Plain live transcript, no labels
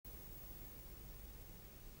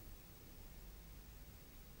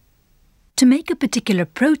To make a particular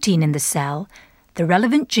protein in the cell, the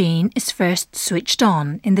relevant gene is first switched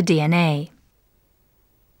on in the DNA.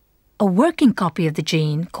 A working copy of the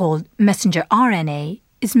gene, called messenger RNA,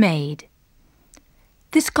 is made.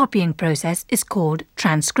 This copying process is called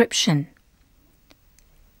transcription.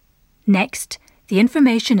 Next, the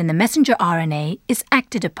information in the messenger RNA is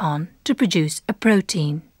acted upon to produce a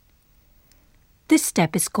protein. This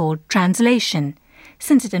step is called translation,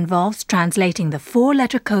 since it involves translating the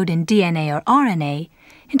 4-letter code in DNA or RNA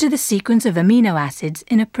into the sequence of amino acids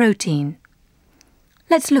in a protein.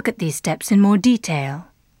 Let's look at these steps in more detail.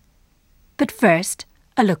 But first,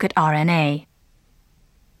 a look at RNA.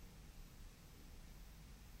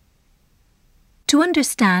 To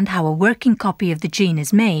understand how a working copy of the gene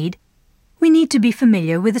is made, we need to be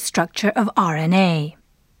familiar with the structure of RNA.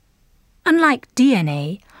 Unlike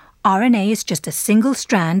DNA, RNA is just a single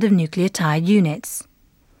strand of nucleotide units.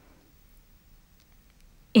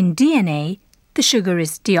 In DNA, the sugar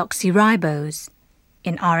is deoxyribose.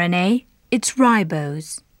 In RNA, it's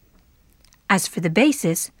ribose. As for the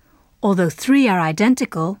bases, although 3 are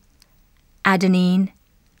identical, adenine,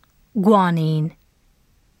 guanine,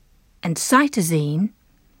 and cytosine,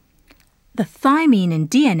 the thymine in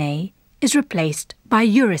DNA is replaced by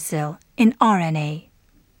uracil in RNA.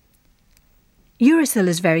 Uracil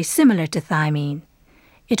is very similar to thymine.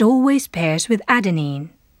 It always pairs with adenine.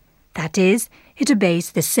 That is, it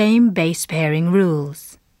obeys the same base pairing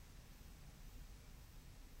rules.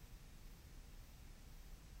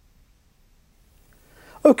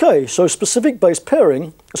 OK, so specific base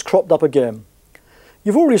pairing has cropped up again.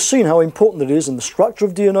 You've already seen how important it is in the structure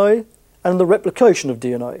of DNA and in the replication of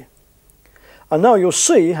DNA. And now you'll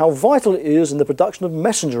see how vital it is in the production of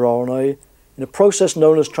messenger RNA in a process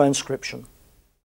known as transcription.